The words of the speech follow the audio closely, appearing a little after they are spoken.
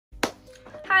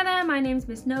Hi there, my name's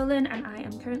Miss Nolan and I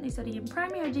am currently studying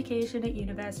primary education at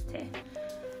university.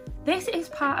 This is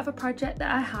part of a project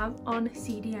that I have on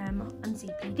CDM and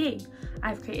CPD.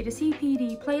 I've created a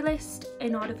CPD playlist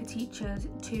in order for teachers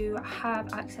to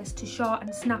have access to short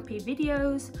and snappy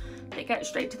videos that get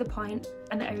straight to the point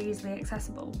and that are easily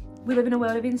accessible. We live in a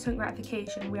world of instant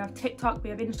gratification. We have TikTok, we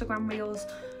have Instagram Reels.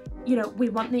 You know, we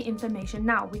want the information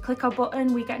now. We click our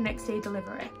button, we get next day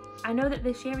delivery. I know that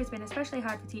this year has been especially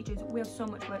hard for teachers. We have so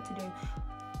much work to do.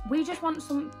 We just want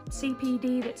some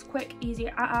CPD that's quick, easy,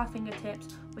 at our fingertips.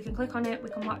 We can click on it, we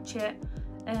can watch it.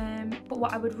 But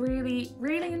what I would really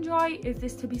enjoy is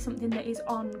this to be something that is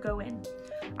ongoing.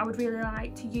 I would really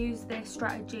like to use this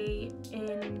strategy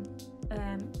in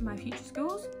my future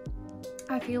schools.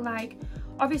 I feel like,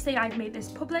 obviously I've made this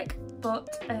public, but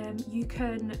you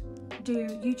can do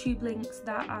YouTube links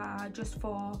that are just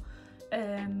for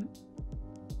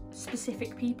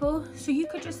specific people, so you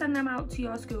could just send them out to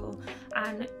your school,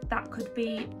 and that could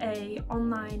be a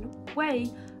online way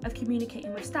of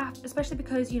communicating with staff, especially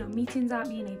because, you know, meetings aren't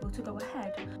being able to go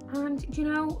ahead, and you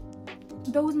know,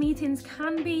 those meetings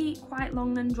can be quite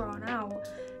long and drawn out.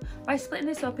 By splitting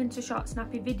this up into short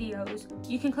snappy videos,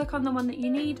 you can click on the one that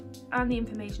you need and the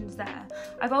information's there.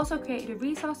 I've also created a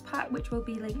resource pack which will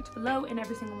be linked below in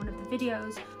every single one of the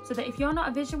videos, so that if you're not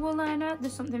a visual learner,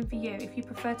 there's something for you. If you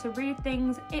prefer to read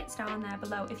things, it's down there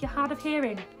below. If you're hard of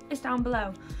hearing, it's down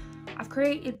below. I've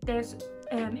created this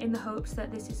in the hopes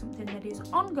that this is something that is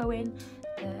ongoing,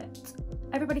 that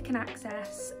everybody can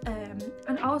access,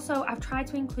 and also I've tried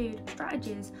to include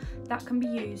strategies that can be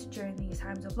used during these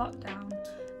times of lockdown.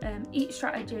 Each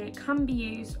strategy can be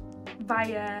used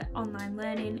via online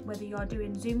learning, whether you're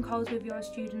doing Zoom calls with your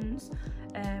students,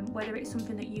 whether it's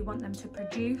something that you want them to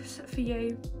produce for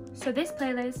you. So this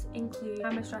playlist includes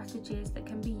grammar strategies that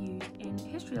can be used in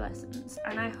history lessons,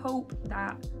 and I hope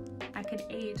that I can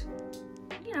aid,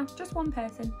 you know, just one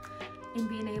person in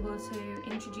being able to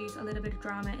introduce a little bit of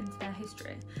drama into their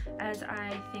history, as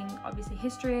I think obviously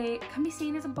history can be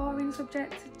seen as a boring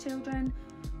subject to children.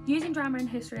 Using drama in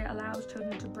history allows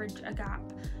children to bridge a gap.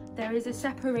 There is a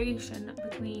separation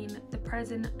between the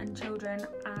present and children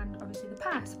and obviously the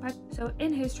past. So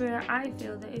in history, I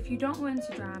feel that if you don't go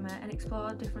into drama and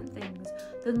explore different things,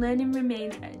 then learning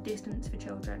remains at a distance for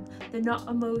children. They're not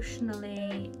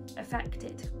emotionally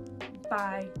affected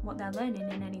by what they're learning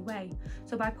in any way.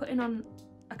 So by putting on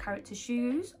a character's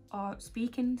shoes or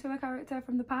speaking to a character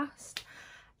from the past,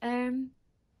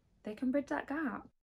 they can bridge that gap.